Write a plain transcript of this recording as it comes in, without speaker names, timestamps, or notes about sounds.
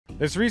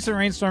This recent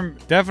rainstorm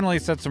definitely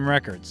set some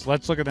records.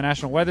 Let's look at the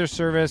National Weather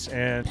Service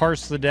and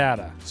parse the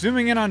data.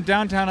 Zooming in on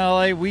downtown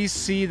LA, we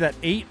see that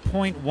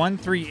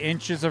 8.13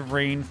 inches of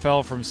rain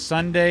fell from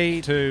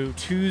Sunday to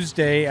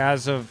Tuesday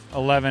as of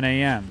 11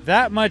 a.m.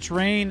 That much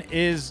rain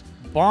is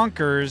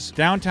bonkers.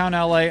 Downtown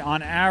LA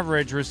on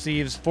average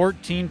receives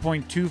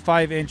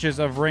 14.25 inches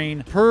of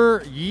rain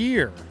per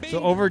year. So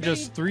over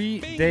just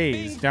 3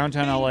 days,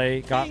 downtown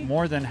LA got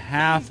more than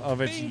half of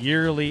its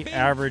yearly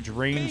average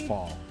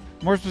rainfall.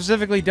 More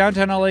specifically,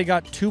 downtown LA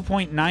got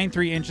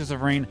 2.93 inches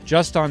of rain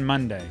just on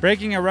Monday,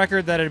 breaking a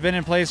record that had been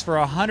in place for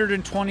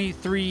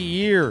 123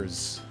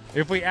 years.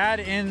 If we add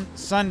in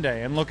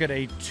Sunday and look at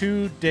a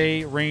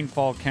 2-day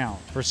rainfall count,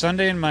 for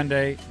Sunday and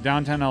Monday,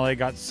 downtown LA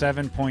got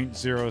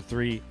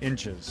 7.03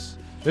 inches.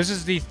 This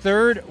is the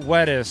third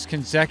wettest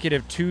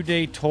consecutive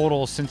 2-day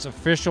total since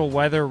official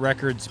weather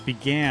records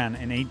began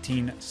in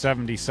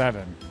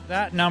 1877.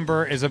 That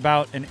number is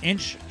about an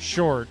inch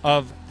short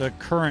of the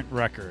current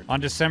record. On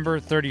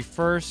December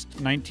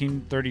 31st,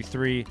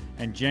 1933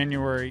 and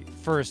January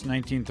 1st,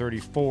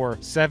 1934,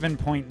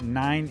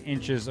 7.9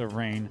 inches of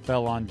rain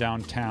fell on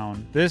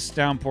downtown. This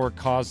downpour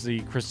caused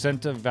the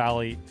Crescenta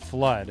Valley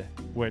flood,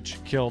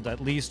 which killed at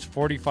least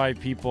 45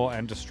 people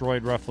and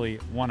destroyed roughly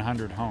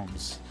 100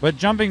 homes. But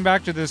jumping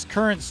back to this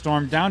current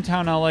storm,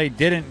 downtown LA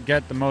didn't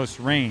get the most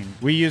rain.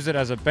 We use it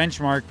as a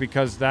benchmark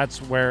because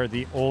that's where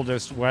the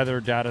oldest weather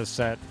data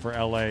set for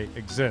LA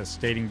exists,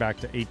 dating back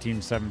to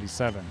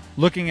 1877.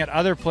 Looking at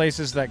other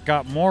places that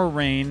got more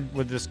rain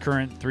with this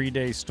current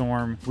 3-day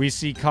storm, we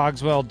see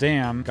Cogswell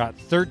Dam got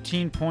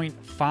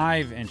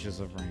 13.5 inches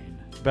of rain.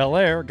 Bel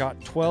Air got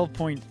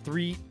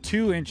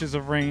 12.32 inches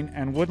of rain,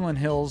 and Woodland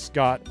Hills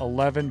got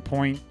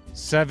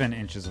 11.7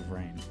 inches of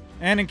rain.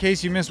 And in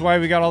case you missed why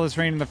we got all this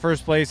rain in the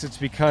first place, it's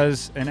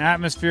because an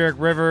atmospheric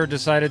river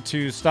decided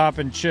to stop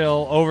and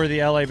chill over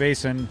the LA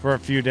basin for a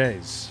few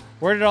days.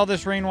 Where did all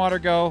this rainwater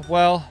go?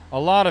 Well, a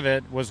lot of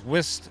it was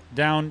whisked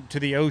down to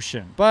the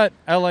ocean, but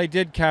LA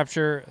did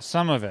capture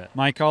some of it.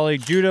 My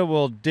colleague Judah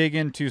will dig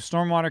into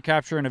stormwater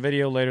capture in a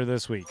video later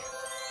this week.